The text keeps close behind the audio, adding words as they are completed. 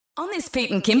On this Pete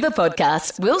and Kymba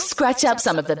podcast, we'll scratch up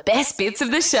some of the best bits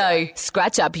of the show.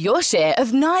 Scratch up your share of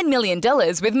 $9 million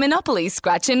with Monopoly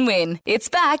Scratch and Win. It's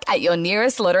back at your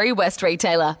nearest Lottery West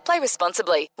retailer. Play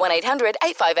responsibly.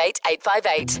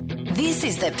 1-800-858-858. This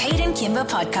is the Pete and Kymba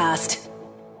podcast.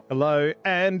 Hello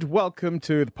and welcome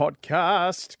to the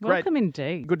podcast. Welcome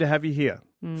indeed. Good to have you here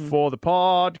for the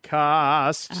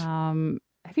podcast.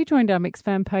 Have you joined our Mix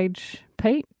fan page,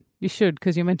 Pete? You should,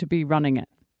 because you're meant to be running it.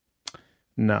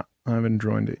 No, I haven't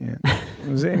joined it yet.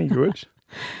 Was it any good?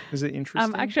 Is it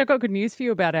interesting? Actually, I've got good news for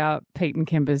you about our Pete and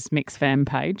Kymba's Mix fan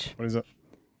page. What is it?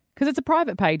 Because it's a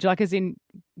private page, like as in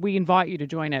we invite you to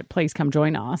join it. Please come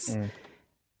join us.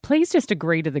 Please just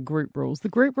agree to the group rules. The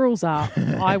group rules are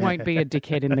I won't be a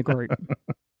dickhead in the group.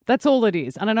 That's all it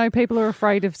is. And I know people are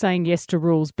afraid of saying yes to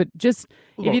rules, but just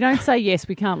if you don't say yes,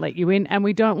 we can't let you in, and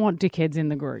we don't want dickheads in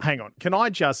the group. Hang on.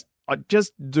 I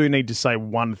just do need to say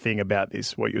one thing about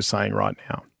this, what you're saying right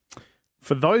now.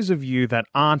 For those of you that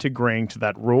aren't agreeing to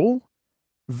that rule,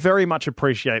 very much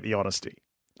appreciate the honesty.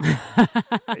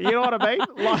 You know what I mean?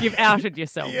 Like, you've outed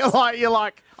yourself. You're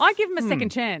like, I give them a second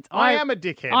chance. I am a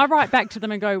dickhead. I write back to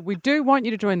them and go, we do want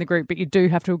you to join the group, but you do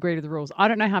have to agree to the rules. I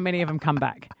don't know how many of them come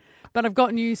back. But I've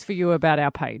got news for you about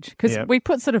our page because we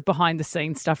put sort of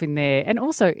behind-the-scenes stuff in there. And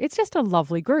also, it's just a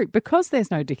lovely group because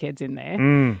there's no dickheads in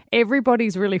there.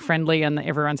 Everybody's really friendly and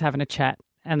everyone's having a chat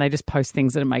and they just post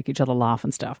things that make each other laugh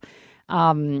and stuff.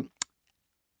 I've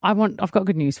got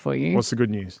good news for you. What's the good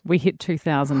news? We hit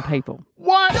 2,000 people.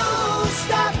 What? Don't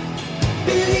stop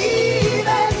believing.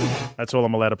 That's all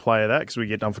I'm allowed to play of that because we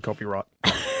get done for copyright.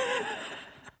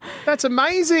 That's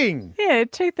amazing. Yeah,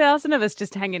 2,000 of us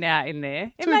just hanging out in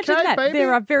there. 2K, Imagine that. baby.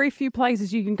 There are very few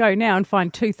places you can go now and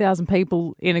find 2,000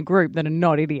 people in a group that are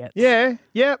not idiots. Yeah,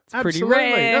 absolutely. pretty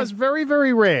rare. That's very,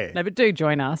 very rare. No, but do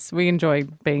join us. We enjoy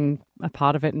being a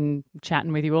part of it and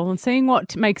chatting with you all and seeing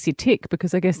what makes you tick,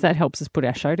 because I guess that helps us put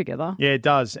our show together. Yeah, it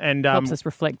does. And helps us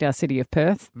reflect our city of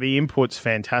Perth. The input's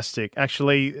fantastic.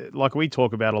 Actually, like we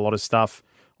talk about a lot of stuff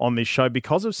on this show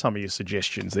because of some of your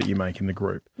suggestions that you make in the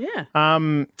group. Yeah.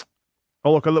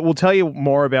 Oh, look, we'll tell you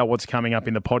more about what's coming up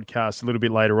in the podcast a little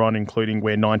bit later on, including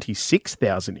where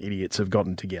 96,000 idiots have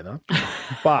gotten together.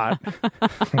 But,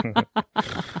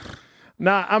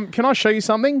 can I show you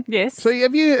something? Yes. So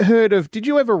have you heard of, did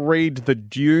you ever read the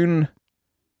Dune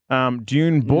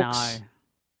books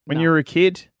when you were a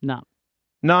kid? No.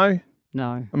 No?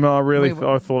 No. I mean,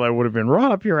 I thought they would have been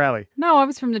right up your alley. No, I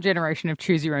was from the generation of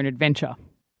Choose Your Own Adventure.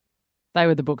 They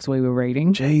were the books we were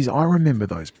reading. Geez, I remember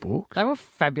those books. They were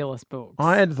fabulous books.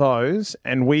 I had those,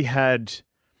 and we had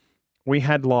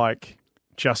like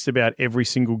just about every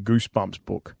single Goosebumps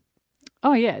book.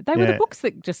 Oh, yeah. They were the books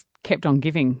that just kept on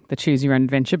giving the Choose Your Own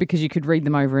Adventure because you could read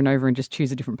them over and over and just choose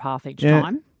a different path each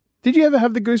time. Did you ever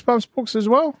have the Goosebumps books as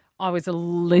well? I was a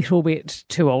little bit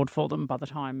too old for them by the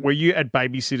time. Were you at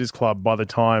Babysitter's Club by the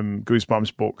time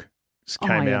Goosebumps book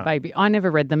came out? Baby. I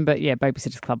never read them, but yeah,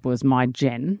 Babysitter's Club was my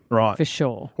gen. Right. For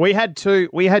sure. We had two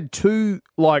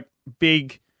like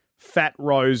big fat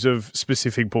rows of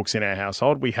specific books in our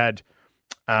household. We had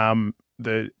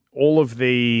all of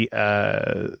the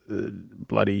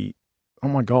bloody, oh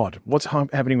my God, what's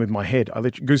happening with my head?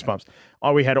 Goosebumps.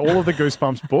 We had all of the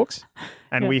Goosebumps books,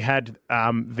 and we had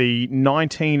the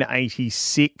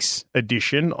 1986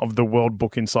 edition of the World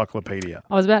Book Encyclopedia.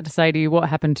 I was about to say to you, what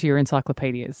happened to your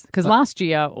encyclopedias? Because last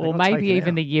year, or maybe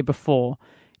even the year before,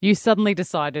 you suddenly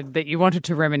decided that you wanted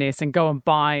to reminisce and go and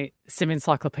buy some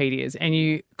encyclopedias, and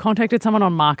you contacted someone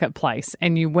on Marketplace,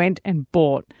 and you went and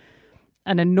bought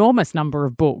an enormous number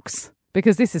of books.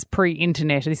 Because this is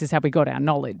pre-internet, this is how we got our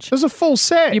knowledge. There's a full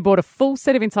set. You bought a full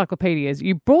set of encyclopedias.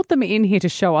 You brought them in here to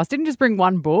show us. Didn't just bring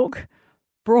one book,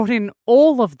 brought in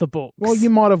all of the books. Well, you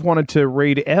might have wanted to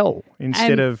read L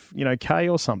instead of, K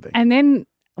or something. And then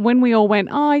when we all went,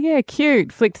 oh, yeah,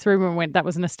 cute, flicked through and went, that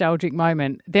was a nostalgic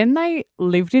moment. Then they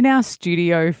lived in our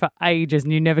studio for ages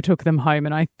and you never took them home.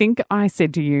 And I think I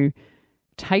said to you,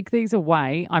 take these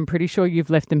away. I'm pretty sure you've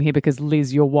left them here because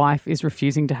Liz, your wife, is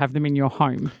refusing to have them in your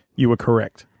home. You were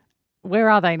correct. Where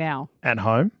are they now? At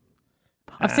home.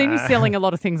 I've seen you selling a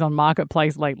lot of things on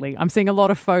Marketplace lately. I'm seeing a lot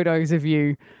of photos of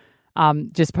you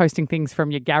just posting things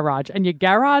from your garage. And your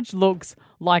garage looks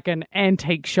like an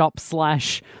antique shop /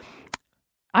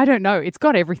 I don't know. It's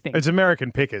got everything. It's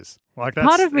American Pickers. Like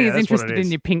Part of me is interested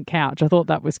in your pink couch. I thought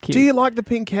that was cute. Do you like the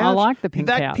pink couch? I like the pink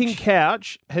couch. That pink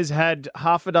couch has had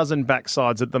half a dozen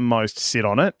backsides at the most sit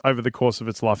on it over the course of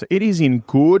its life. It is in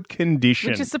good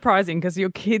condition. Which is surprising because your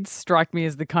kids strike me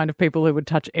as the kind of people who would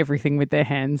touch everything with their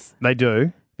hands. They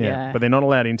do. Yeah. But they're not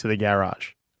allowed into the garage.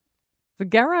 The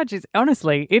garage is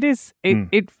honestly,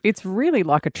 it's really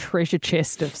like a treasure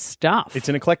chest of stuff. It's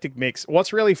an eclectic mix.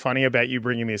 What's really funny about you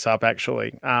bringing this up,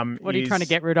 actually? What are you trying to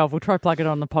get rid of? We'll try to plug it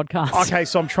on the podcast. Okay,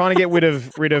 so I'm trying to get rid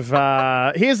of.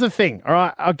 Here's the thing. All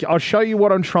right, I'll show you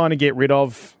what I'm trying to get rid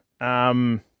of.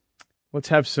 Let's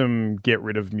have some get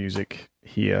rid of music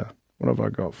here. What have I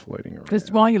got floating around? Just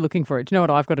while you're looking for it, do you know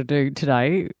what I've got to do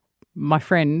today? My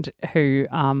friend who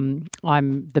I'm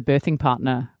the birthing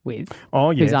partner with,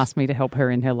 who's asked me to help her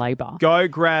in her labour. Go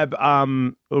grab,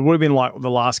 it would have been like the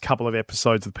last couple of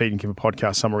episodes of the Pete and Kymba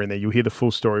podcast, somewhere in there. You'll hear the full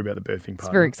story about the birthing partner. It's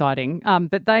very exciting.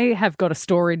 But they have got a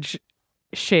storage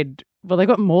shed. Well, they've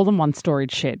got more than one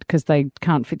storage shed because they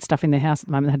can't fit stuff in their house at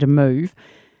the moment. They had to move.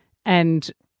 And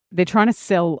they're trying to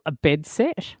sell a bed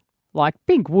set, like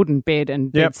big wooden bed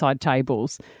and bedside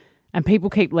tables. And people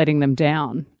keep letting them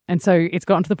down. And so it's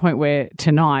gotten to the point where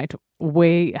tonight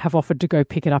we have offered to go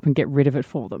pick it up and get rid of it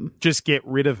for them. Just get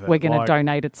rid of it? We're going to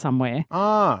donate it somewhere.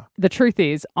 Ah. The truth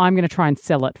is, I'm going to try and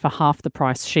sell it for half the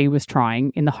price she was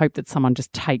trying in the hope that someone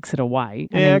just takes it away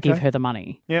and then give her the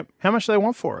money. Yep. How much do they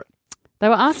want for it? They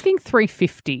were asking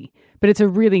 $350, but it's a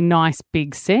really nice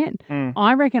big set.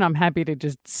 I reckon I'm happy to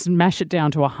just smash it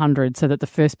down to $100 so that the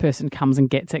first person comes and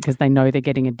gets it because they know they're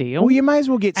getting a deal. Well, you may as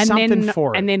well get something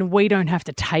for it. And then we don't have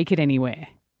to take it anywhere.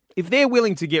 If they're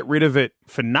willing to get rid of it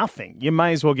for nothing, you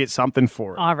may as well get something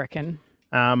for it. I reckon.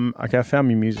 Okay, I found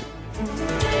my music.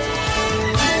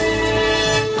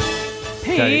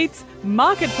 Pete's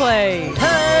Marketplace.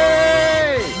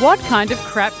 Hey! What kind of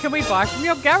crap can we buy from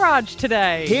your garage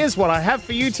today? Here's what I have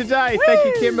for you today. Woo!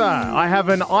 Thank you, Kymba. I have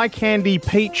an eye candy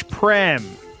peach pram,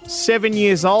 7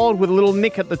 years old with a little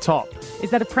nick at the top. Is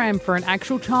that a pram for an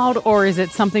actual child or is it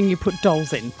something you put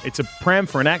dolls in? It's a pram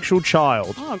for an actual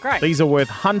child. Oh, great. These are worth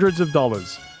hundreds of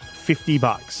dollars,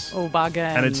 $50. Oh,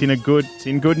 bargain. And it's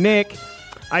in good nick.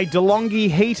 A DeLonghi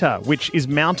heater, which is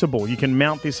mountable. You can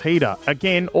mount this heater.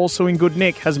 Again, also in good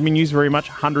nick, hasn't been used very much,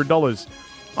 $100.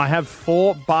 I have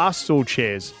 4 bar stool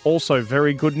chairs, also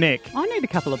very good nick. I need a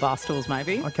couple of bar stools,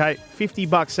 maybe. Okay,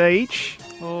 $50 each.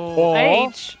 Oh,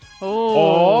 each.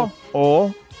 Oh.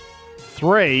 Or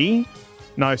 3.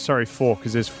 No, sorry, 4,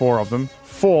 because there's 4 of them.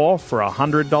 4 for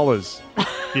 $100.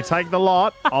 You take the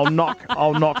lot, I'll knock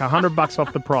 $100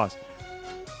 off the price.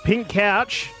 Pink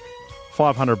couch,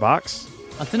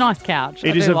 $500. That's a nice couch.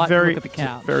 It is a very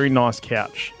nice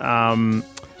couch.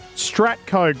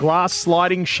 Stratco glass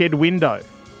sliding shed window,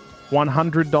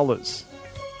 $100.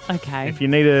 Okay. If you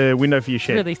need a window for your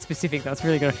shed. It's really specific. That's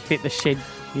really got to fit the shed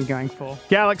you're going for.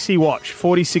 Galaxy watch,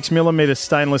 46mm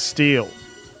stainless steel,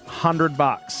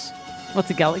 $100. What's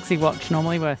a Galaxy watch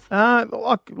normally worth?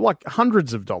 Like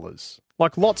hundreds of dollars.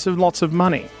 Like lots of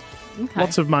money. Okay.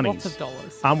 Lots of money. Lots of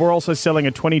dollars. We're also selling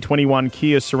a 2021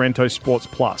 Kia Sorento Sports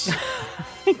Plus.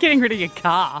 Getting rid of your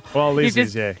car. Well, this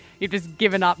is. You've just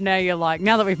given up. Now you're like,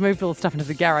 now that we've moved all the stuff into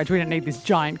the garage, we don't need this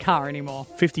giant car anymore.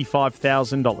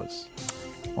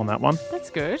 $55,000 on that one. That's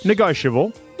good.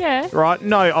 Negotiable. Yeah. Right?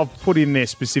 No, I've put in there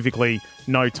specifically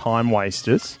no time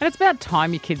wasters. And it's about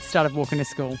time your kids started walking to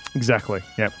school. Exactly,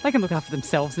 yep. They can look after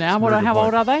themselves now. How point.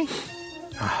 old are they?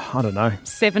 I don't know.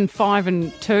 7, 5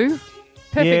 and 2.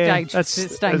 Perfect age for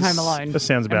staying home alone. That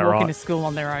sounds about and walking right. to school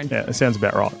on their own. Yeah, that sounds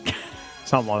about right.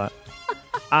 Something like that.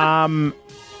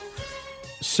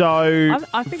 So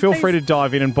I think feel free to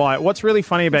dive in and buy it. What's really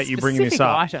funny about you bringing this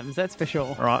up, items, that's for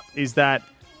sure, right, is that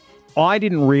I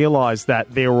didn't realise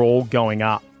that they're all going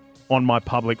up on my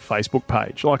public Facebook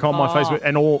page, like on my Facebook,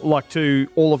 and to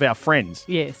all of our friends,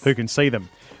 yes, who can see them.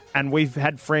 And we've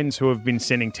had friends who have been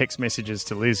sending text messages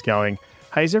to Liz going,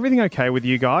 "Hey, is everything okay with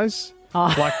you guys?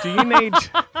 Like, do you need?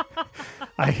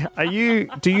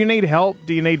 Do you need help?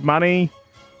 Do you need money?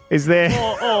 Is there?"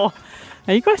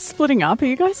 Are you guys splitting up? Are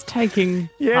you guys taking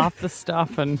half the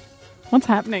stuff? And what's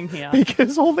happening here?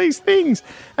 Because all these things.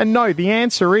 And no, the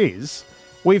answer is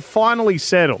we've finally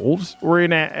settled. We're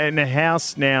in a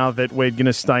house now that we're going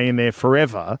to stay in there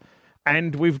forever.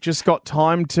 And we've just got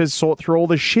time to sort through all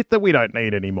the shit that we don't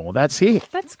need anymore. That's it.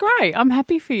 That's great. I'm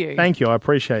happy for you. Thank you. I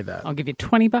appreciate that. I'll give you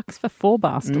 $20 for 4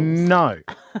 bar stools. No.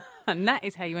 And that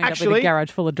is how you end up with a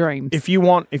garage full of dreams. If you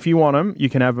want them, you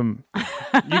can have them.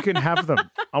 You can have them.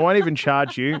 I won't even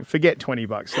charge you. Forget $20.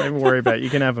 Don't even worry about it. You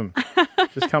can have them.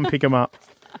 Just come pick them up.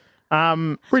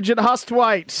 Bridget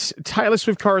Hustwaite, Taylor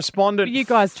Swift correspondent. You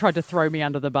guys tried to throw me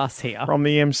under the bus here. From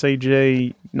the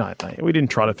MCG. No, mate, we didn't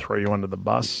try to throw you under the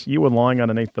bus. You were lying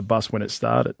underneath the bus when it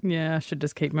started. Yeah, I should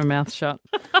just keep my mouth shut.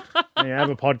 Yeah, have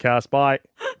a podcast. Bye.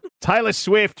 Taylor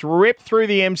Swift ripped through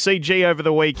the MCG over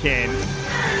the weekend.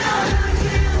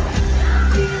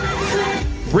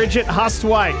 Bridget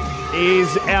Hustwaite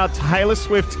is our Taylor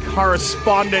Swift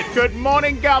correspondent. Good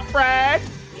morning, girlfriend.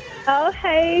 Oh,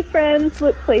 hey, friends.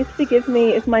 Look, please forgive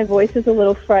me if my voice is a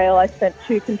little frail. I spent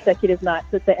 2 consecutive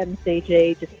nights at the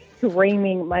MCG just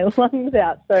screaming my lungs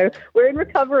out. So we're in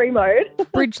recovery mode.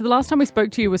 Bridge, the last time we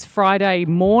spoke to you was Friday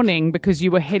morning because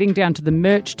you were heading down to the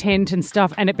merch tent and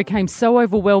stuff, and it became so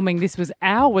overwhelming. This was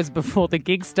hours before the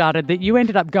gig started that you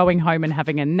ended up going home and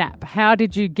having a nap. How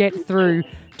did you get through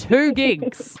 2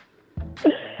 gigs?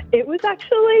 It was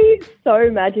actually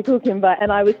so magical, Kymba, and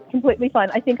I was completely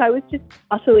fine. I think I was just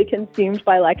utterly consumed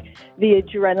by, the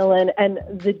adrenaline and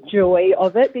the joy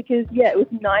of it because, it was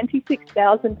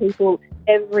 96,000 people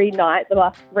every night, the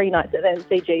last 3 nights at the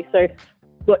MCG. So,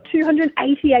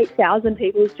 288,000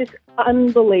 people is just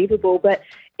unbelievable. But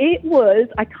it was,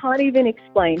 I can't even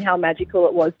explain how magical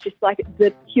it was, just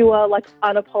the pure,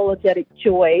 unapologetic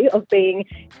joy of being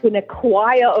in a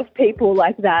choir of people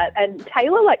like that. And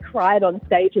Taylor, cried on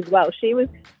stage as well. She was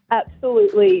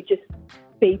absolutely just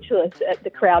speechless at the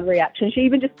crowd reaction. She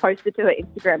even just posted to her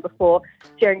Instagram before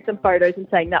sharing some photos and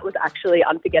saying that was actually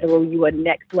unforgettable. You were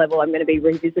next level. I'm going to be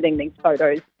revisiting these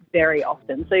photos very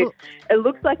often. So it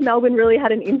looks like Melbourne really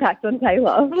had an impact on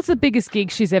Taylor. Well, it's the biggest gig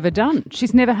she's ever done.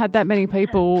 She's never had that many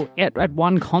people at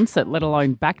one concert, let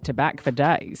alone back-to-back for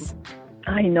days.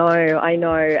 I know.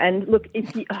 And look,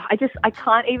 I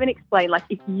can't even explain,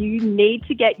 if you need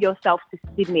to get yourself to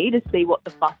Sydney to see what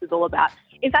the fuss is all about.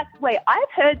 In fact, wait,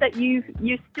 I've heard that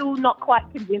you're still not quite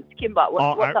convinced, Kimber.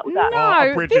 What's up with that?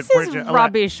 No, Bridget, this is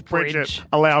rubbish, Bridget,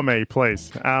 allow me,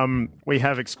 please. We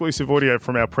have exclusive audio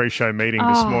from our pre-show meeting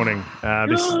this morning.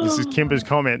 This is Kimber's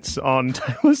comments on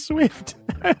Taylor Swift.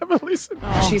 Have a listen.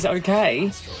 She's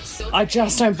okay. I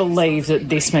just don't believe that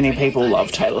this many people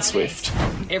love Taylor Swift.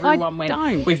 Everyone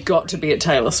went, we've got to be at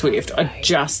Taylor Swift. I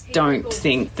just don't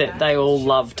think that they all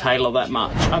love Taylor that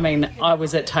much. I mean, I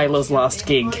was at Taylor's last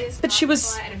gig, but she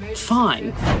was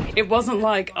fine. It wasn't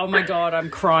like, oh my God, I'm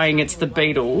crying, it's the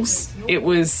Beatles. It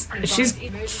was, she's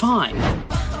fine.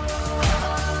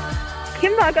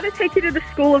 Kymba, I've got to take you to the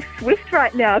School of Swift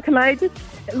right now. Can I just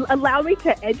allow me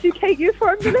to educate you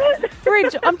for a minute?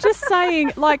 Bridge, I'm just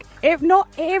saying, not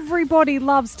everybody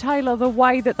loves Taylor the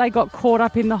way that they got caught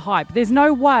up in the hype. There's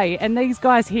no way, and these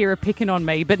guys here are picking on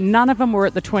me, but none of them were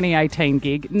at the 2018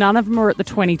 gig. None of them were at the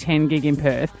 2010 gig in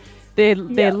Perth. They're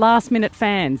last-minute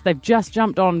fans. They've just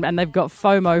jumped on and they've got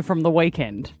FOMO from the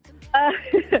weekend.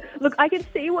 Look, I can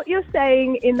see what you're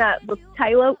saying in that,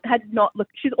 Taylor had not,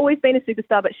 she's always been a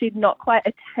superstar, but she'd not quite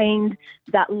attained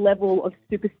that level of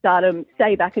superstardom,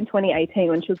 say, back in 2018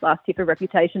 when she was last here for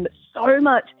Reputation. But so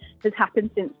much has happened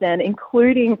since then,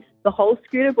 including the whole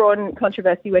Scooter Braun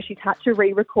controversy where she's had to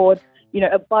re-record,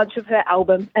 a bunch of her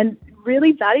albums. And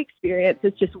really that experience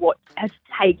is just what has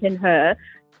taken her,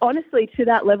 honestly, to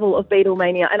that level of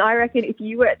Beatlemania. And I reckon if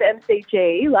you were at the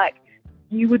MCG,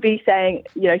 you would be saying,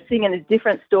 singing a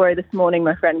different story this morning,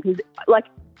 my friend, because,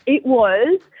 it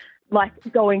was like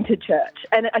going to church.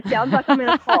 And it sounds like I'm in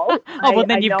a cult.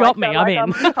 Then you've got me. I'm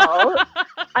in.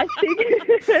 I think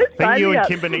you and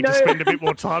Kymba need to spend a bit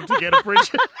more time together,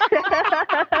 Bridget.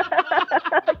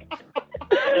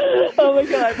 Oh my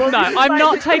God. Well, no, I'm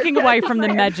not taking away from the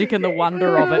magic and the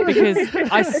wonder of it because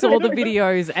I saw the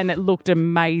videos and it looked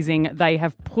amazing. They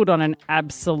have put on an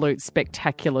absolute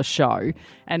spectacular show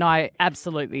and I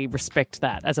absolutely respect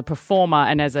that as a performer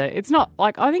and it's not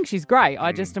I think she's great.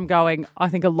 I just am going, I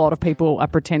think a lot of people are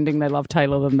pretending they love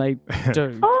Taylor than they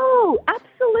do. Oh,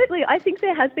 absolutely. I think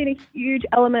there has been a huge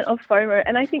element of FOMO,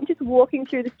 and I think just walking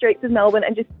through the streets of Melbourne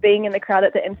and just being in the crowd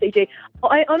at the MCG,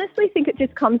 I honestly think it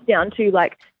just comes down to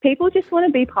people just want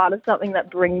to be part of something that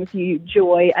brings you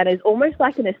joy and is almost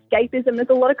like an escapism. There's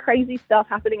a lot of crazy stuff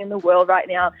happening in the world right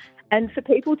now. And for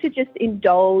people to just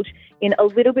indulge in a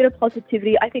little bit of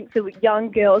positivity, I think for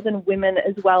young girls and women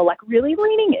as well, really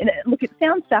leaning in. Look, it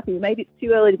sounds sappy. Maybe it's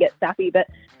too early to get sappy, but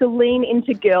to lean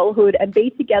into girlhood and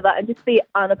be together and just be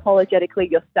unapologetically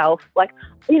yourself.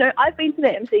 I've been to the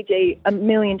MCG a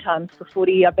million times for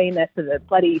footy. I've been there for the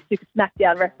bloody Super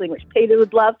Smackdown wrestling, which Peter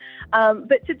would love.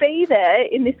 But to be there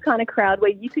in this kind of crowd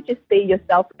where you could just be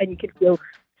yourself and you could feel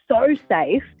so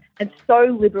safe and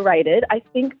so liberated, I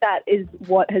think that is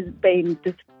what has been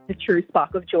the true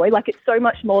spark of joy. It's so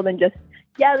much more than just,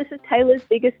 this is Taylor's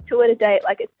biggest tour to date.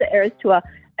 It's the Eras Tour.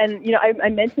 And, I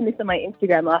mentioned this on my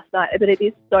Instagram last night, but it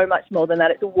is so much more than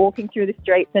that. It's walking through the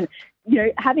streets and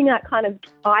having that kind of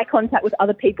eye contact with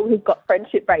other people who've got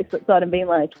friendship bracelets on and being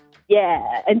like,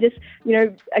 yeah, and just,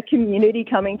 a community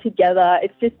coming together.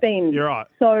 It's just been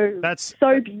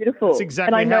so beautiful. That's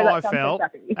exactly how I felt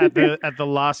at the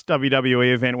last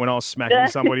WWE event when I was smacking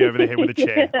somebody over the head with a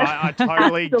chair. I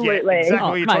totally get exactly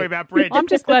what you're talking about, Bridget. I'm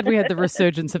just glad we had the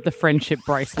resurgence of the friendship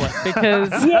bracelet because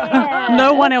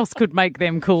no one else could make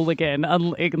them cool again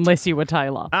unless you were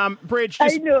Taylor. Bridge,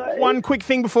 just one quick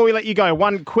thing before we let you go.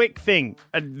 One quick thing.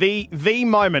 The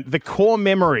moment, the core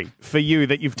memory for you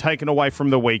that you've taken away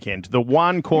from the weekend. The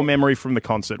one core memory from the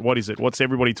concert. What is it? What's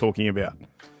everybody talking about?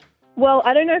 Well,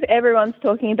 I don't know if everyone's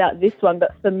talking about this one,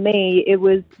 but for me, it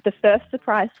was the first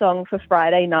surprise song for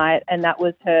Friday night, and that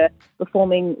was her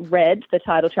performing Red, the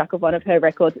title track of one of her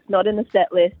records. It's not in the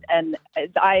set list, and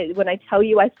when I tell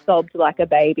you I sobbed like a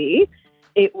baby,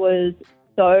 it was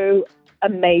so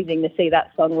amazing to see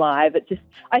that song live.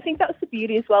 I think that's the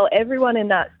beauty as well. Everyone in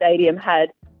that stadium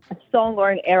had a song or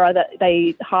an era that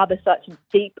they harbour such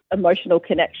deep emotional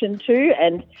connection to,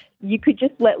 and you could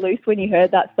just let loose when you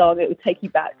heard that song. It would take you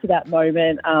back to that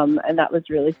moment, and that was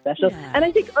really special. Yeah. And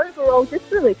I think overall,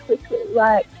 just really quickly,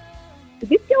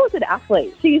 this girl is an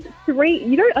athlete. She's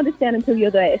you don't understand until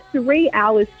you're there, 3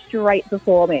 hours straight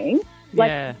performing.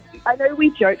 I know we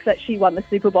joke that she won the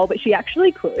Super Bowl, but she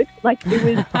actually could. It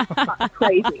was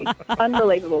crazy.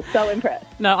 Unbelievable. So impressed.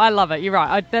 No, I love it. You're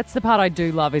right. That's the part I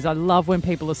do love is I love when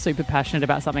people are super passionate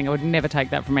about something. I would never take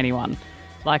that from anyone.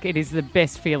 It is the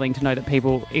best feeling to know that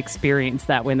people experience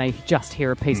that when they just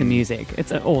hear a piece of music.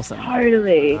 It's awesome.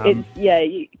 Totally.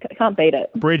 You can't beat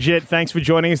it. Bridget, thanks for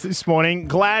joining us this morning.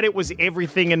 Glad it was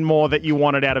everything and more that you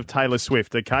wanted out of Taylor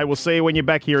Swift, okay? We'll see you when you're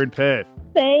back here in Perth.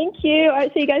 Thank you. All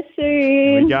right, see you guys soon.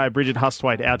 Here we go. Bridget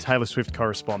Hustwaite, our Taylor Swift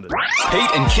correspondent.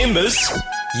 Pete and Kymba's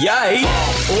Yay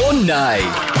or Nay.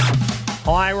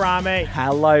 Hi, Rami.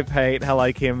 Hello, Pete.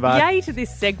 Hello, Kymba. Yay to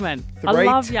this segment. I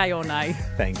love yay or nay.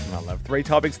 Thanks, my love. 3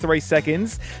 topics, 3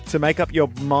 seconds to make up your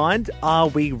mind. Are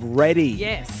we ready?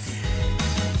 Yes.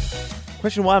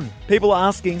 Question 1. People are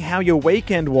asking how your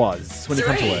weekend was when you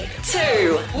come to work. 3,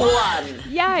 2, 1.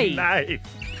 Yay. Nay.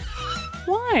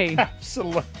 Why?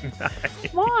 Absolute nay.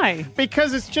 Why?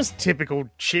 Because it's just typical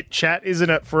chit-chat, isn't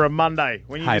it, for a Monday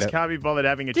when you can't be bothered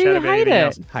having a chat about hate anything it?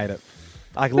 else. Hate it.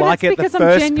 I But like it's it the because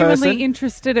first I'm genuinely person.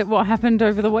 interested at what happened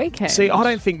over the weekend. See, I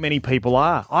don't think many people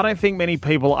are. I don't think many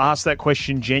people ask that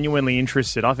question genuinely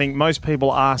interested. I think most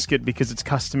people ask it because it's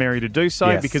customary to do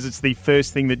so, because it's the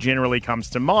first thing that generally comes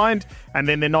to mind, and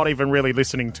then they're not even really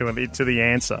listening to the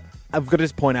answer. I've got to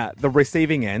just point out the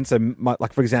receiving end. So,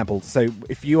 for example,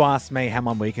 if you asked me how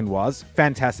my weekend was,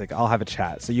 fantastic, I'll have a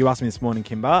chat. So you asked me this morning,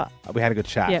 Kymba, we had a good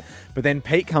chat. Yep. But then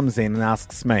Pete comes in and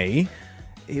asks me,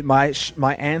 my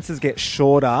answers get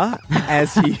shorter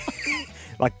as he...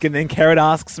 and then Kerrod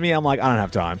asks me, I'm like, I don't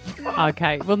have time.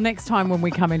 Okay, well, next time when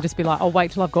we come in, just be like, I'll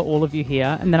wait till I've got all of you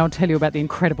here, and then I'll tell you about the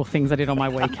incredible things I did on my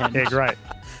weekend. Yeah, great.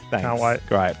 Thanks. Can't wait.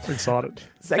 Great. I'm excited.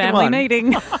 Family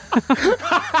meeting.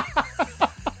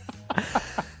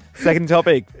 Second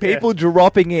topic. People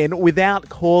dropping in without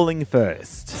calling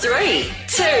first. 3,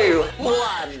 2,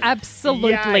 1.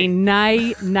 Absolutely. Yay.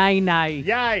 Nay, nay, nay.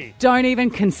 Yay. Don't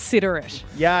even consider it.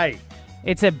 Yay.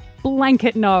 It's a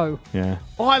blanket no. Yeah.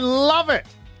 I love it.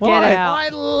 Get out. I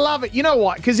love it. You know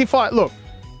what? Because if I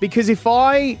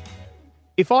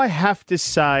have to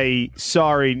say,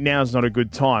 sorry, now's not a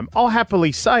good time, I'll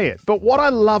happily say it. But what I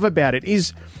love about it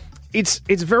is it's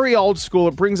very old school.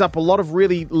 It brings up a lot of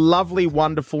really lovely,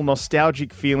 wonderful,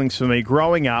 nostalgic feelings for me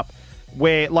growing up,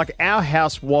 where our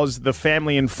house was the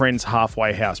family and friends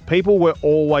halfway house. People were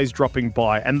always dropping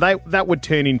by, and that would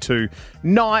turn into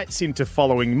nights, into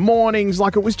following mornings.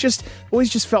 It was just always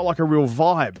just felt like a real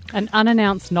vibe. An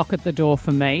unannounced knock at the door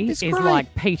for me is great.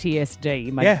 like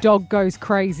PTSD. My dog goes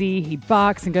crazy, he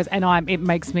barks and goes, and it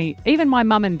makes me, even my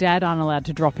mum and dad aren't allowed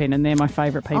to drop in, and they're my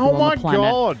favourite people on the planet.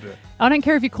 Oh my God. I don't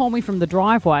care if you call me from the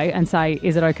driveway and say,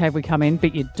 is it okay if we come in?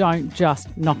 But you don't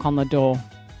just knock on the door.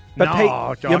 But No, Pete,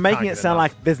 God, you're I making can't it get sound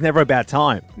enough. like there's never a bad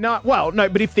time. No,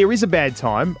 but if there is a bad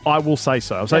time, I will say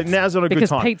so. I'll say now's not a good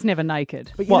Because time. Pete's never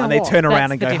naked. But you know And they what? turn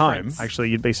around and That's go the home. difference. Actually,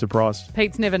 you'd be surprised.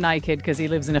 Pete's never naked because he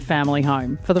lives in a family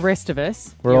home. For the rest of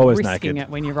us, We're you're always risking naked.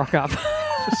 it when you rock up.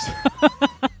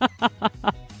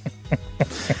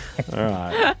 All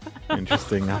right.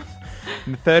 Interesting. And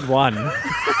the third one.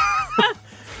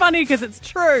 Funny because it's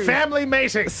true. Family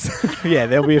meetings. Yeah,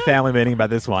 there'll be a family meeting about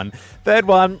this one. Third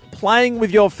one, playing with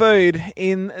your food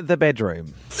in the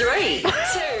bedroom. 3, 2,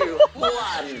 1.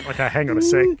 Okay, hang on a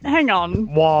sec. Hang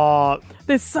on. What?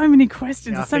 There's so many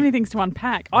questions. Yeah, There's so many things to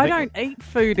unpack. I don't eat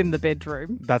food in the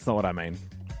bedroom. That's not what I mean.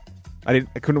 I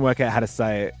couldn't work out how to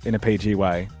say it in a PG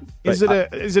way. Is it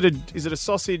a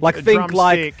sausage? Like a think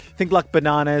drumstick, like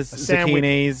bananas, sandwich.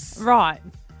 zucchinis, Right.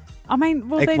 I mean,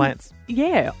 well eggplants. then,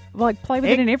 yeah, like play with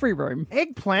it in every room.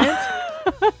 Eggplant?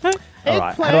 All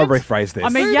right, how do I rephrase this? I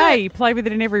mean, yay, play with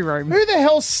it in every room. Who the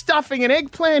hell's stuffing an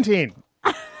eggplant in?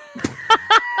 I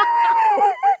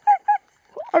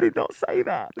did not say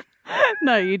that.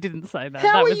 No, you didn't say that.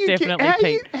 How that are was you definitely how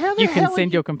Pete. how the You can hell are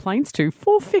send your complaints to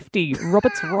 450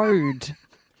 Roberts Road.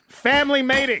 Family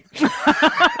meeting.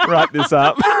 Write this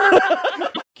up.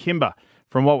 Kymba,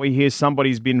 from what we hear,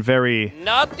 somebody's been very...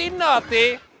 Naughty.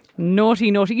 Naughty.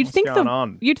 You'd going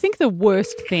on? You'd think the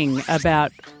worst thing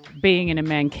about being in a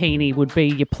mankini would be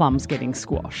your plums getting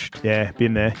squashed. Yeah,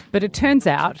 been there. But it turns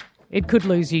out it could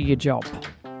lose you your job.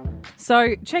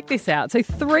 So check this out. So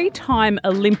 3-time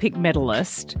Olympic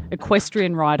medalist,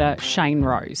 equestrian rider Shane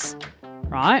Rose,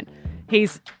 right?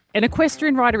 He's an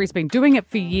equestrian rider. He's been doing it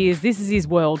for years. This is his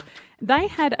world. They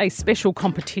had a special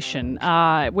competition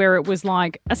where it was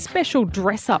like a special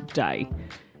dress-up day.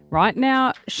 Right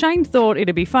now, Shane thought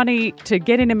it'd be funny to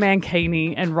get in a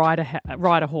mankini and ride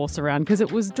a horse around because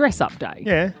it was dress-up day.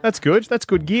 Yeah, that's good. That's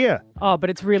good gear. Oh, but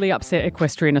it's really upset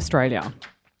Equestrian Australia.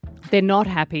 They're not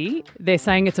happy. They're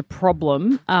saying it's a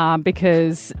problem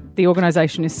because the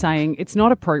organisation is saying it's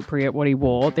not appropriate what he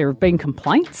wore. There have been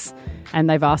complaints and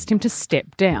they've asked him to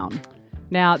step down.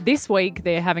 Now, this week,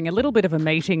 they're having a little bit of a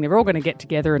meeting. They're all going to get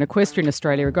together and Equestrian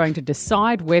Australia are going to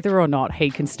decide whether or not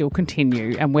he can still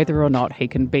continue and whether or not he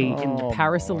can be in the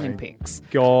Paris Olympics.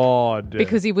 God.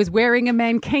 Because he was wearing a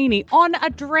mankini on a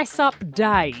dress-up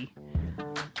day.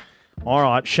 All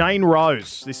right, Shane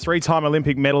Rose, this 3-time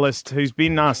Olympic medalist who's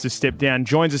been asked to step down,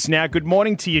 joins us now. Good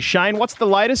morning to you, Shane. What's the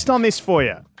latest on this for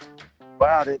you?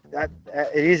 Wow, it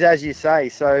is as you say.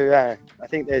 So I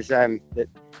think there's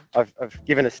I've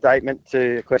given a statement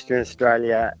to Equestrian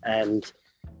Australia, and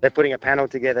they're putting a panel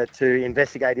together to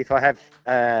investigate if I have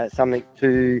something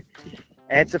to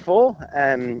answer for.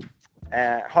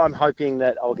 I'm hoping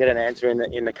that I'll get an answer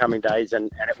in the coming days,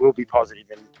 and it will be positive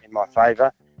in my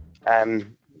favour.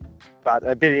 But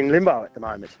a bit in limbo at the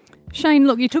moment. Shane,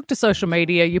 look, you took to social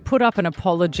media, you put up an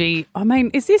apology. I mean,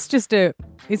 is this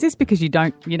because you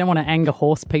don't want to anger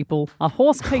horse people? Are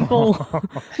horse people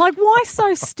like, why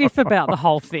so stiff about the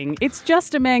whole thing? It's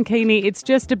just a mankini, it's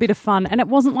just a bit of fun, and it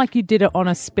wasn't like you did it on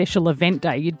a special event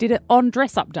day. You did it on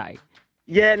dress-up day.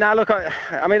 Yeah, no, look,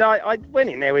 I mean, I went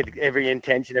in there with every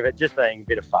intention of it just being a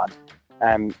bit of fun.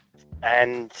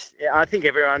 And I think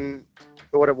everyone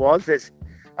thought it was. There's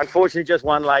unfortunately just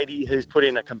one lady who's put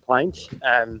in a complaint.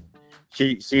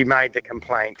 She made the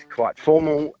complaint quite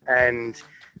formal, and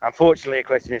unfortunately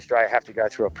Equestrian Australia have to go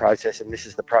through a process, and this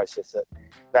is the process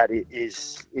that it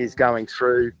is going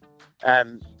through.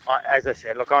 As I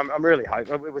said, look, I'm really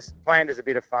hoping. It was planned as a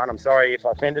bit of fun. I'm sorry if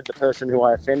I offended the person who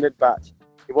I offended, but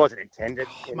it wasn't intended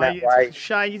in that way.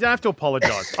 Shane, you don't have to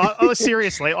apologise.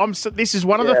 Seriously, this is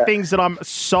one of the things that I'm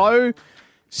so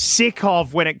sick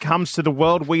of when it comes to the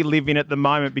world we live in at the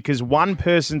moment, because one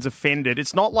person's offended.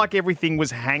 It's not like everything was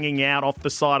hanging out off the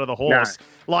side of the horse.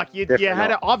 No, like you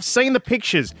had I've seen the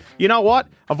pictures. You know what?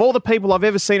 Of all the people I've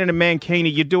ever seen in a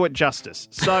mankini, you do it justice.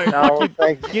 So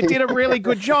you did a really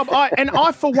good job.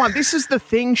 I, for one, this is the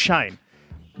thing, Shane.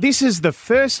 This is the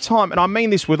first time, and I mean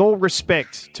this with all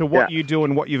respect to what you do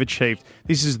and what you've achieved,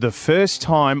 this is the first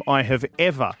time I have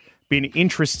ever been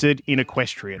interested in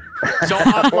equestrian. So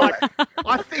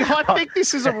I think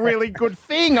this is a really good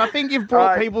thing. I think you've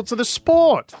brought people to the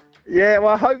sport. Yeah,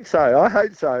 well, I hope so.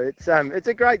 It's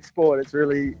a great sport. It's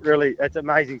really, it's an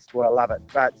amazing sport. I love it.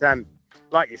 But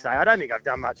like you say, I don't think I've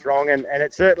done much wrong, and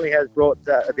it certainly has brought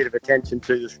a bit of attention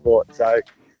to the sport. So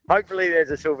hopefully there's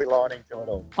a silver lining to it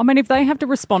all. I mean, if they have to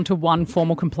respond to one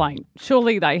formal complaint,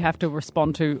 surely they have to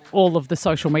respond to all of the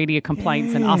social media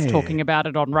complaints and us talking about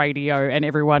it on radio and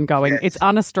everyone going, it's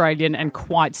un-Australian and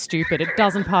quite stupid. It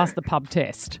doesn't pass the pub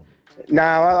test.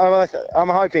 No, I'm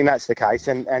hoping that's the case.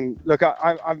 And look,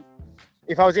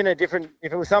 if I was if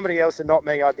it was somebody else and not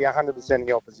me, I'd be 100% in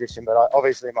your position. But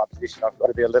obviously in my position, I've got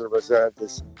to be a little reserved.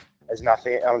 There's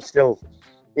nothing. I'm still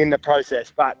in the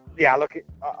process, but yeah, look,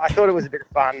 I thought it was a bit of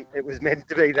fun. It was meant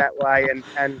to be that way,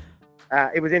 and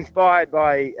it was inspired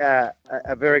by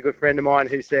a very good friend of mine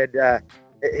who said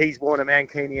he's worn a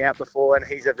mankini out before, and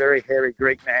he's a very hairy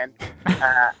Greek man.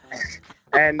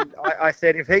 And I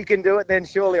said, if he can do it, then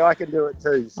surely I can do it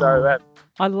too. So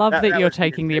I love that you're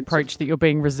taking the approach that you're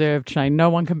being reserved, Shane. No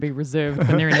one can be reserved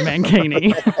when they're in a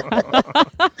mankini.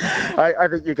 I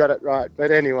think you got it right.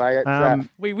 But anyway, it's,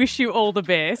 we wish you all the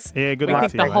best. Yeah, good luck. We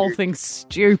think the whole thing's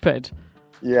stupid.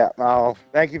 Yeah. Oh,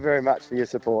 thank you very much for your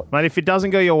support. Mate, if it doesn't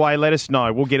go your way, let us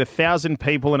know. We'll get 1,000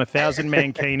 people and 1,000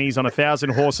 mankinis on 1,000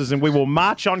 horses, and we will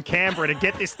march on Canberra to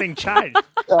get this thing changed.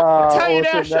 Awesome.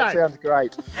 That sounds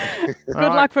great. Good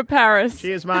luck for Paris.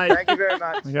 Cheers, mate. Thank you very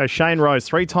much. Okay, Shane Rose,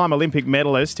 3-time Olympic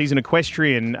medalist. He's an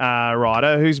equestrian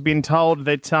rider who's been told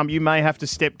that you may have to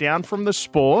step down from the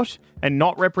sport and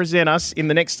not represent us in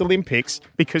the next Olympics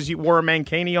because you wore a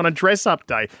mankini on a dress-up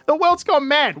day. The world's gone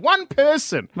mad. One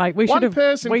person. Mate, we could have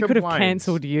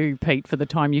cancelled you, Pete, for the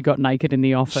time you got naked in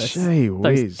the office. Gee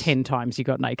whiz. Those 10 times you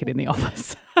got naked in the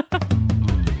office.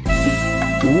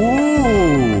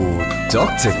 Ooh,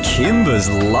 Dr. Kymba's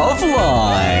Love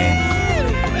Line.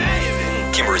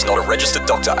 Kymba is not a registered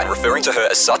doctor, and referring to her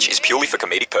as such is purely for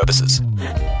comedic purposes.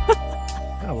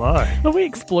 Hello. Are we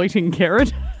exploiting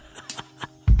Kerrod?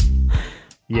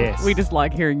 Yes. We just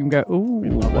like hearing him go, ooh.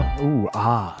 Ooh,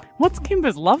 ah. What's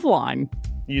Kymba's love line?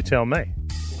 You tell me.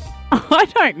 I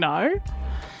don't know.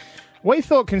 We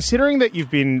thought, considering that you've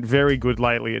been very good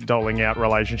lately at doling out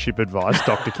relationship advice,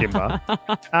 Dr.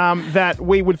 Kymba, that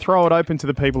we would throw it open to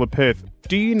the people of Perth.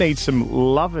 Do you need some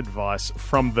love advice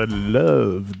from the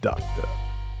love doctor?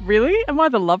 Really? Am I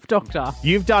the love doctor?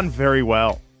 You've done very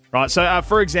well. Right, so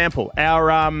for example, our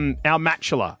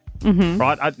Matchula,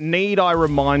 right? Need I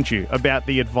remind you about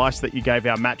the advice that you gave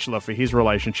our Matchula for his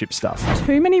relationship stuff?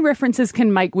 Too many references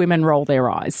can make women roll their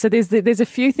eyes. So there's a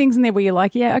few things in there where you're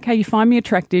like, yeah, okay, you find me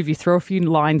attractive, you throw a few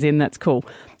lines in, that's cool.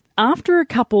 After a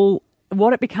couple,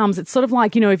 what it becomes, it's sort of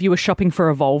like, if you were shopping for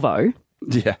a Volvo.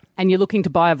 Yeah. And you're looking to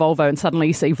buy a Volvo and suddenly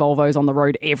you see Volvos on the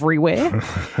road everywhere.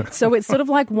 So it's sort of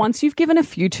like once you've given a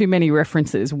few too many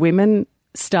references, women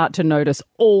start to notice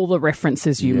all the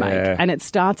references you make. And it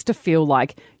starts to feel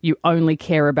like you only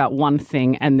care about one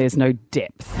thing and there's no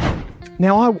depth.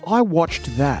 Now, I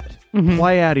watched that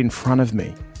play out in front of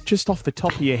me, just off the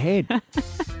top of your head.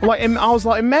 I was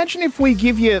like, imagine if we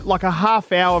give you like a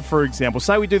half hour, for example.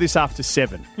 Say we do this after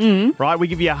 7, right? We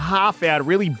give you a half hour to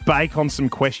really bake on some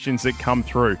questions that come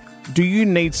through. Do you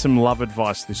need some love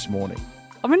advice this morning?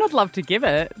 I mean, I'd love to give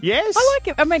it. Yes? I like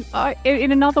it. I mean,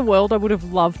 in another world, I would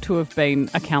have loved to have been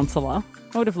a counsellor.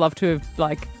 I would have loved to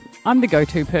have, I'm the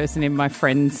go-to person in my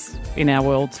friends, in our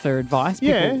worlds for advice.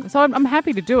 Yeah. So I'm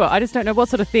happy to do it. I just don't know what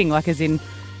sort of thing, as in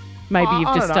maybe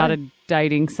you've just started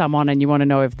dating someone and you want to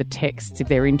know if the texts, if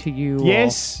they're into you.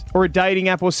 Yes, or a dating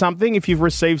app or something. If you've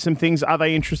received some things, are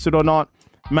they interested or not?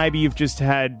 Maybe you've just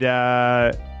had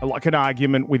an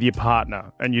argument with your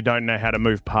partner and you don't know how to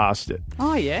move past it.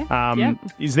 Oh, yeah. Yep.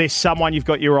 Is there someone you've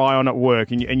got your eye on at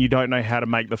work and you don't know how to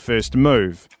make the first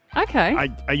move? Okay.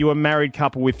 Are you a married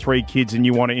couple with 3 kids and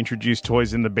you want to introduce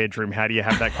toys in the bedroom? How do you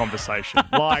have that conversation?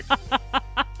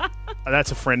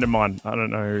 That's a friend of mine. I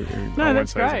don't know who. No,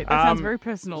 that's great. That sounds very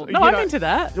personal. No, I'm into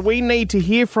that. We need to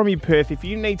hear from you, Perth. If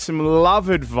you need some love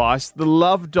advice, the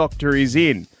love doctor is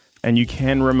in. And you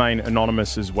can remain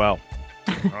anonymous as well.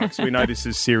 Right, so we know this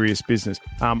is serious business.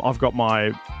 I've got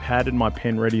my pad and my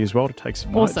pen ready as well to take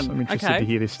some notes. Awesome. I'm interested to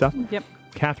hear this stuff. Yep.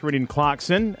 Catherine in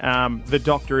Clarkson, the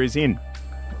doctor is in.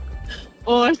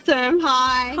 Awesome.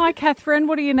 Hi. Hi, Catherine.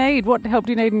 What do you need? What help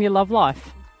do you need in your love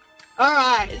life? All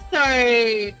right.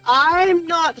 So I'm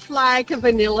not like a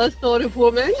vanilla sort of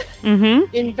woman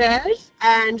in bed.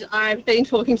 And I've been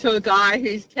talking to a guy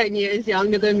who's 10 years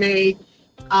younger than me.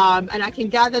 And I can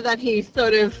gather that he's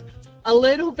sort of a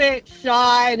little bit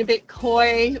shy and a bit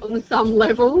coy on some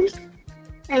levels.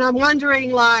 And I'm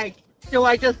wondering, do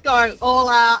I just go all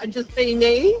out and just be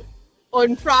me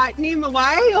and frighten him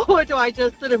away? Or do I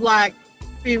just sort of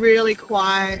be really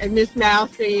quiet and Miss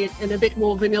Mousy and a bit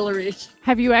more vanilla-ish?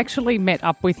 Have you actually met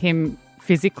up with him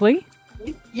physically?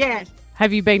 Yes.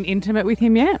 Have you been intimate with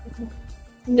him yet?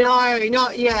 No,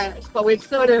 not yet. But we've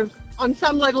sort of, on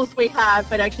some levels we have,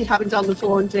 but actually haven't done the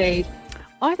full indeed.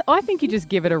 I think you just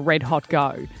give it a red hot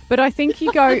go. But I think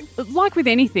you go, like with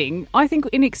anything, I think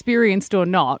inexperienced or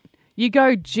not, you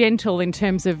go gentle in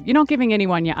terms of you're not giving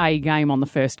anyone your A game on the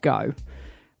first go,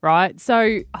 right?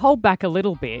 So hold back a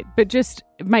little bit, but just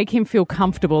make him feel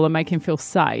comfortable and make him feel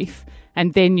safe.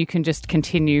 And then you can just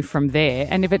continue from there.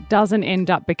 And if it doesn't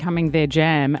end up becoming their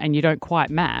jam and you don't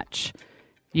quite match,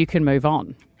 you can move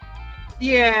on.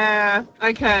 Yeah,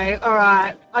 okay, all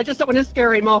right. I just don't want to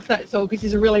scare him off, that's all, because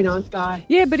he's a really nice guy.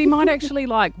 Yeah, but he might actually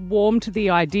warm to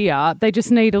the idea. They just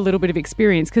need a little bit of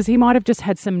experience because he might have just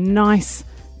had some nice,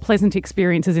 pleasant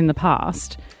experiences in the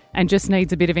past and just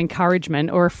needs a bit of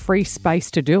encouragement or a free space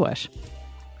to do it.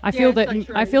 I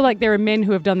feel like there are men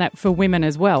who have done that for women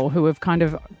as well, who have kind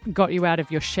of got you out of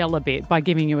your shell a bit by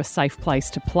giving you a safe place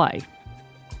to play.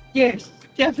 Yes,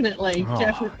 definitely,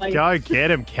 definitely. Go get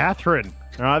him, Catherine.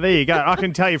 All right, there you go. I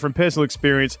can tell you from personal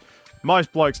experience,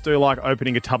 most blokes do like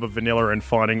opening a tub of vanilla and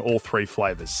finding all 3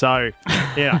 flavours. So,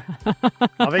 yeah,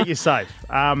 I think you're safe.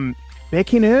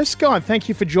 Beck in Erskine, thank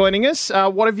you for joining us.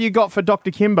 What have you got for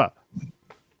Dr. Kymba?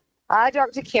 Hi,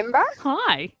 Dr. Kymba.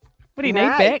 Hi. What do you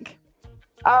need, Beck?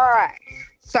 All right.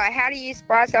 So how do you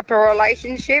spice up a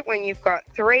relationship when you've got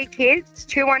 3 kids,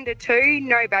 2 under 2,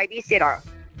 no babysitter?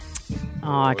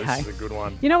 Oh, okay. This is a good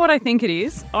one. You know what I think it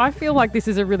is? I feel like this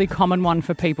is a really common one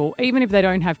for people. Even if they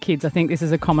don't have kids, I think this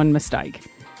is a common mistake.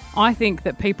 I think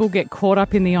that people get caught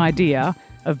up in the idea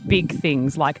of big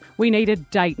things like we need a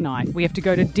date night, we have to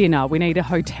go to dinner, we need a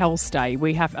hotel stay,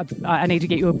 I need to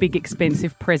get you a big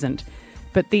expensive present.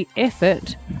 But the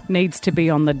effort needs to be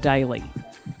on the daily.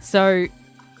 So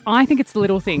I think it's the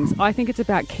little things. I think it's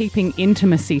about keeping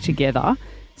intimacy together.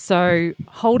 So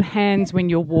hold hands when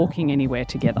you're walking anywhere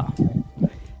together.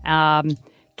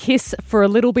 Kiss for a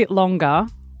little bit longer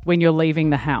when you're leaving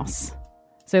the house.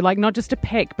 So like not just a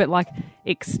peck, but like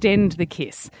extend the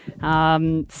kiss.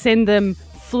 Send them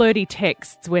flirty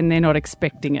texts when they're not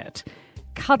expecting it.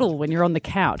 Cuddle when you're on the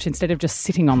couch instead of just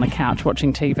sitting on the couch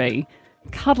watching TV.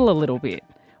 Cuddle a little bit.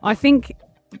 I think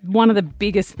one of the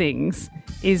biggest things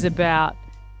is about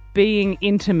being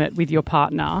intimate with your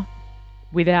partner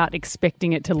without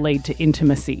expecting it to lead to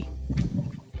intimacy.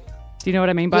 Do you know what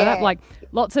I mean by that? Like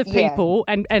lots of people,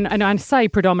 and I say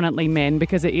predominantly men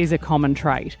because it is a common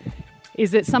trait,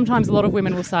 is that sometimes a lot of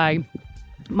women will say,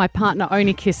 my partner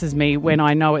only kisses me when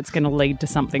I know it's going to lead to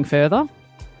something further.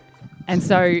 And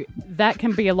so that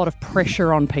can be a lot of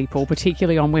pressure on people,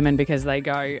 particularly on women, because they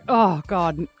go, oh,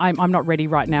 God, I'm not ready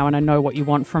right now and I know what you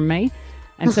want from me.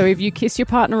 And so if you kiss your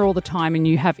partner all the time and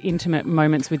you have intimate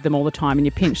moments with them all the time and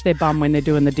you pinch their bum when they're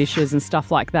doing the dishes and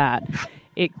stuff like that,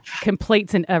 it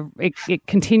completes it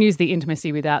continues the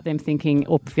intimacy without them thinking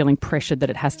or feeling pressured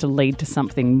that it has to lead to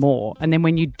something more. And then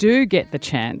when you do get the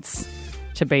chance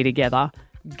to be together,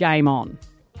 game on.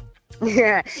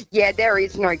 Yeah, there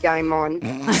is no game on.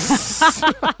 I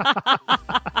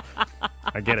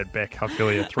get it, Beck. I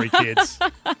feel you. 3 kids.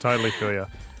 Totally feel you.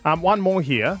 One more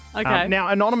here. Okay. Now,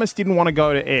 Anonymous didn't want to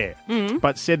go to air,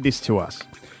 but said this to us.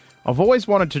 I've always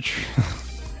wanted to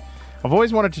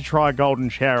try a golden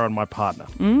shower on my partner.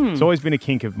 It's always been a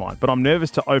kink of mine, but I'm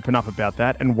nervous to open up about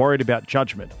that and worried about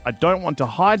judgment. I don't want to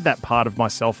hide that part of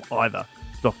myself either.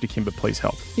 Dr. Kymba, please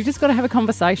help. You've just got to have a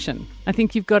conversation. I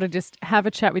think you've got to just have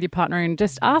a chat with your partner and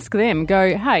just ask them,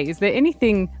 go, hey, is there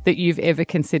anything that you've ever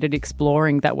considered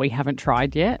exploring that we haven't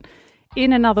tried yet?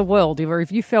 In another world, or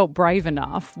if you felt brave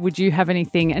enough, would you have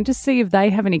anything? And just see if they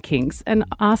have any kinks and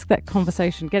ask that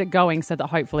conversation, get it going so that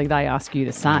hopefully they ask you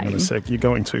the same. Hang on a sec, you're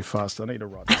going too fast. I need to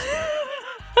write this down.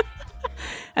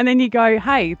 And then you go,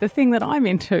 hey, the thing that I'm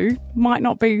into might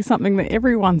not be something that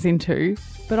everyone's into,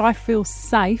 but I feel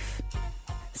safe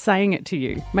saying it to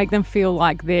you. Make them feel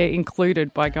like they're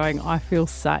included by going, I feel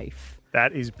safe.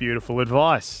 That is beautiful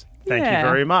advice. Thank you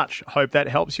very much. Hope that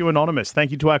helps you, Anonymous.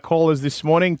 Thank you to our callers this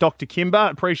morning. Dr.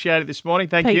 Kymba, appreciate it this morning.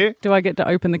 Thank you. Do I get to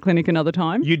open the clinic another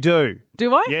time? You do.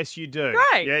 Do I? Yes, you do.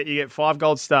 Great. Yeah, you get 5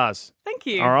 gold stars. Thank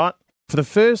you. All right. For the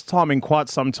first time in quite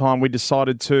some time, we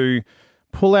decided to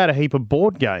pull out a heap of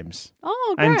board games.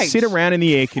 Oh, great. And sit around in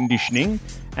the air conditioning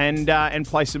and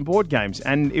play some board games.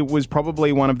 And it was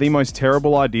probably one of the most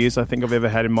terrible ideas I think I've ever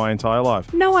had in my entire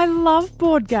life. No, I love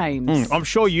board games. I'm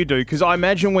sure you do, because I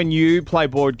imagine when you play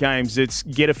board games, it's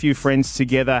get a few friends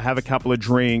together, have a couple of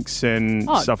drinks and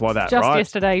stuff like that, just right?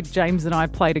 Just yesterday, James and I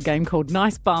played a game called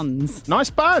Nice Buns. Nice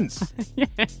Buns? Yeah.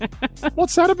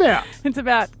 What's that about? It's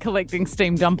about collecting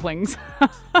steamed dumplings.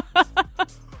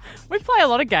 We play a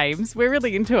lot of games. We're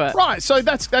really into it. Right, so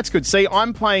that's good. See,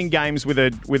 I'm playing games with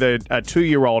a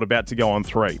 2-year-old about to go on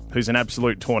 3, who's an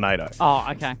absolute tornado. Oh,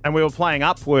 okay. And we were playing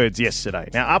Upwards yesterday.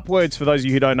 Now, Upwards, for those of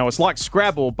you who don't know, it's like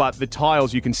Scrabble, but the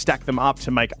tiles, you can stack them up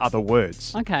to make other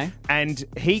words. Okay. And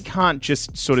he can't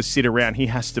just sort of sit around. He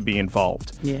has to be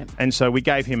involved. Yeah. And so we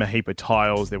gave him a heap of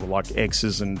tiles. There were like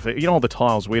X's and, all the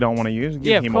tiles we don't want to use.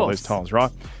 Give him all those tiles,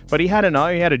 right? But he had an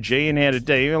O, he had a G, and he had a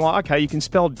D. We were like, okay, you can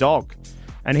spell dog.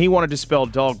 And he wanted to spell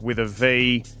dog with a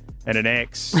V and an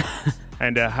X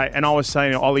and a H. And I was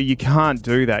saying, Ollie, you can't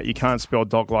do that. You can't spell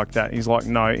dog like that. And he's like,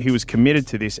 no, he was committed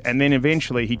to this. And then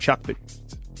eventually he chucked it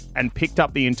and picked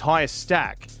up the entire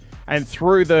stack and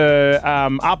threw the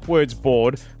Upwards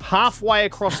board halfway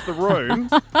across the room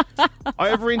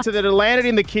over into that. It landed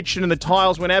in the kitchen and the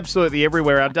tiles went absolutely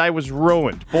everywhere. Our day was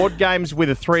ruined. Board games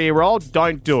with a 3-year-old,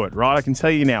 don't do it, right? I can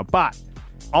tell you now. But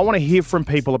I want to hear from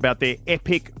people about their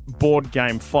epic board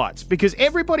game fights, because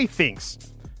everybody thinks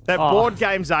that board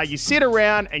games are you sit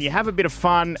around and you have a bit of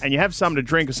fun and you have something to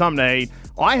drink or something to eat.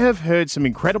 I have heard some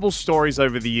incredible stories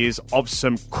over the years of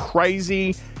some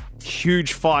crazy,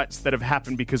 huge fights that have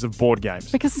happened because of board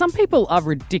games. Because some people are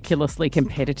ridiculously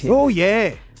competitive. Oh,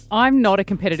 yeah. I'm not a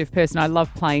competitive person. I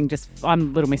love playing.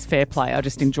 I'm Little Miss Fair Play. I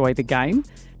just enjoy the game.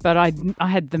 But I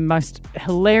had the most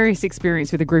hilarious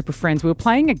experience with a group of friends. We were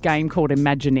playing a game called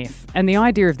Imagine If. And the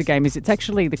idea of the game is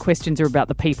the questions are about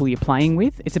the people you're playing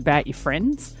with. It's about your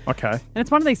friends. Okay. And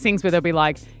it's one of these things where they'll be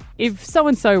like, if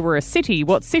so-and-so were a city,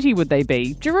 what city would they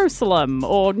be? Jerusalem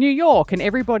or New York? And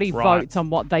everybody votes on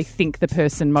what they think the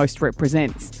person most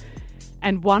represents.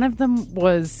 And one of them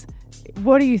was,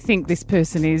 what do you think this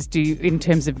person is in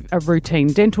terms of a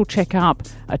routine dental checkup,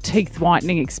 a teeth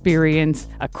whitening experience,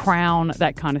 a crown,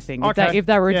 that kind of thing? Okay. If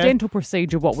they were a dental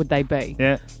procedure, what would they be?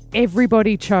 Yeah.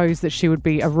 Everybody chose that she would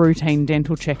be a routine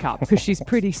dental checkup because she's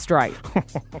pretty straight,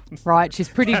 right? She's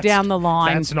pretty down the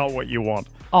line. That's not what you want.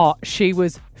 Oh, she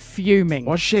was fuming.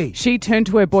 Was she? She turned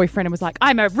to her boyfriend and was like,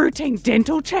 I'm a routine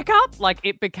dental checkup? Like,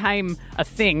 it became a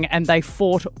thing, and they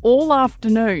fought all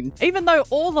afternoon. Even though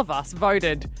all of us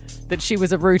voted that she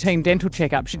was a routine dental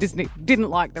checkup, she just didn't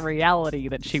like the reality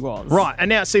that she was. Right, and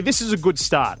now, see, this is a good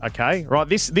start, okay? Right,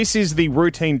 this is the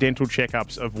routine dental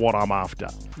checkups of what I'm after.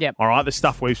 Yep. All right, the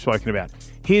stuff we've spoken about.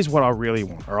 Here's what I really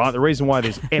want, all right? The reason why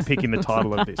there's epic in the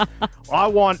title of this.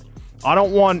 I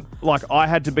don't want, like, I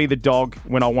had to be the dog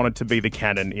when I wanted to be the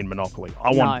cannon in Monopoly.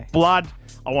 I want blood.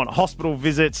 I want hospital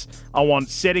visits. I want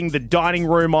setting the dining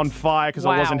room on fire because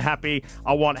I wasn't happy.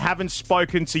 I want haven't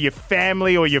spoken to your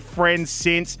family or your friends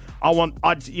since. I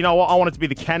wanted to be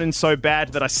the cannon so bad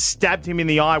that I stabbed him in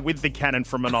the eye with the cannon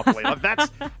from Monopoly. Like,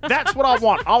 that's what I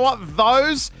want. I want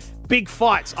those big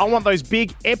fights. I want those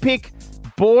big, epic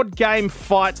board game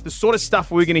fights, the sort of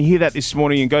stuff we're going to hear that this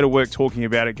morning and go to work talking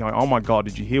about it, going, oh my God,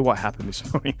 did you hear what happened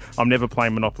this morning? I'm never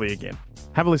playing Monopoly again.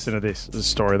 Have a listen to this. This is a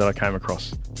story that I came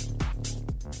across.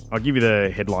 I'll give you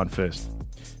the headline first.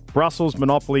 Brussels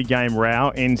Monopoly game row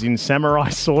ends in samurai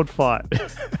sword fight.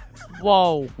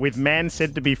 Whoa. With man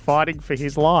said to be fighting for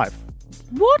his life.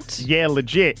 What? Yeah,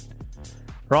 legit.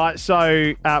 Right,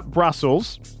 so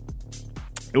Brussels,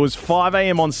 it was 5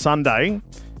 a.m. on Sunday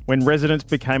when residents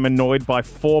became annoyed by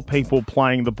 4 people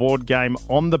playing the board game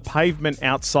on the pavement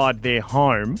outside their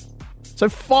home. So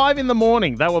 5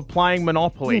 a.m, they were playing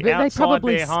Monopoly outside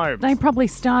their home. They probably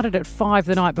started at 5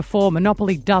 the night before.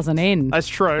 Monopoly doesn't end. That's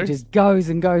true. It just goes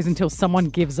and goes until someone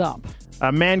gives up.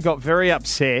 A man got very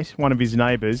upset. One of his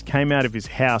neighbours came out of his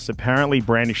house apparently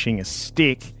brandishing a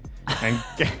stick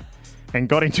and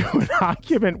got into an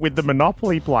argument with the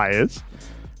Monopoly players.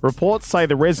 Reports say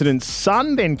the resident's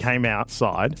son then came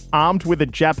outside, armed with a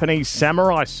Japanese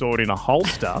samurai sword in a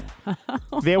holster.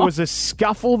 There was a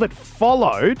scuffle that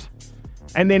followed,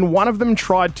 and then one of them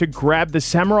tried to grab the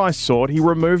samurai sword. He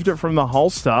removed it from the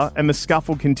holster, and the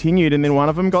scuffle continued, and then one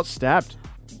of them got stabbed.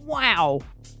 Wow.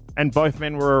 And both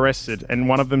men were arrested, and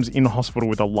one of them's in hospital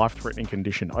with a life-threatening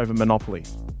condition over Monopoly.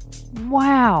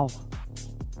 Wow.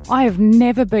 I have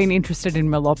never been interested in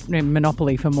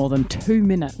Monopoly for more than 2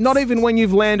 minutes. Not even when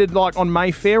you've landed like on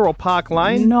Mayfair or Park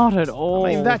Lane? Not at all.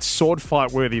 I mean, that's sword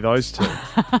fight worthy, those two.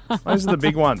 Those are the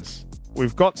big ones.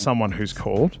 We've got someone who's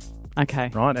called. Okay.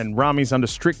 Right, and Rami's under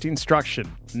strict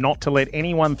instruction not to let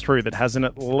anyone through that hasn't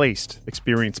at least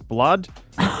experienced blood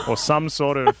or some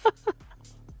sort of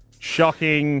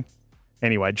shocking...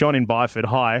 Anyway, John in Byford,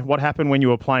 hi. What happened when you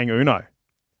were playing Uno?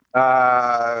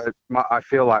 I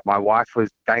feel like my wife was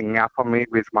ganging up on me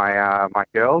with my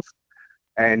girls,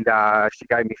 and she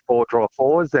gave me 4 draw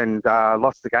 4s and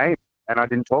lost the game, and I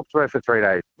didn't talk to her for 3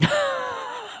 days.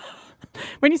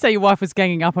 When you say your wife was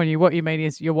ganging up on you, what you mean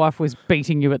is your wife was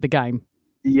beating you at the game?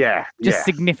 Yeah. Just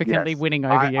significantly winning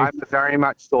over you. I'm a very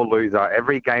much sore loser.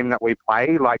 Every game that we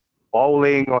play, like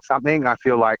bowling or something, I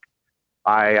feel like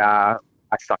I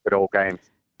suck at all games.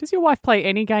 Does your wife play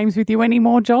any games with you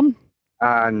anymore, John?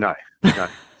 No.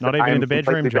 Not even in the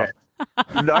bedroom, John?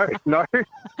 No.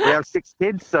 We have 6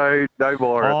 kids, so no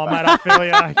more. Oh, mate, I feel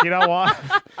you. You know what?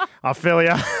 I feel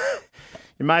you.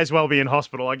 You may as well be in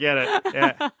hospital. I get it.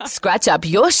 Yeah. Scratch up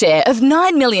your share of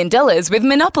 $9 million with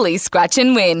Monopoly Scratch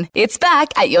and Win. It's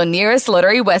back at your nearest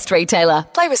Lottery West retailer.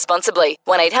 Play responsibly.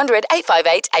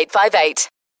 1-800-858-858.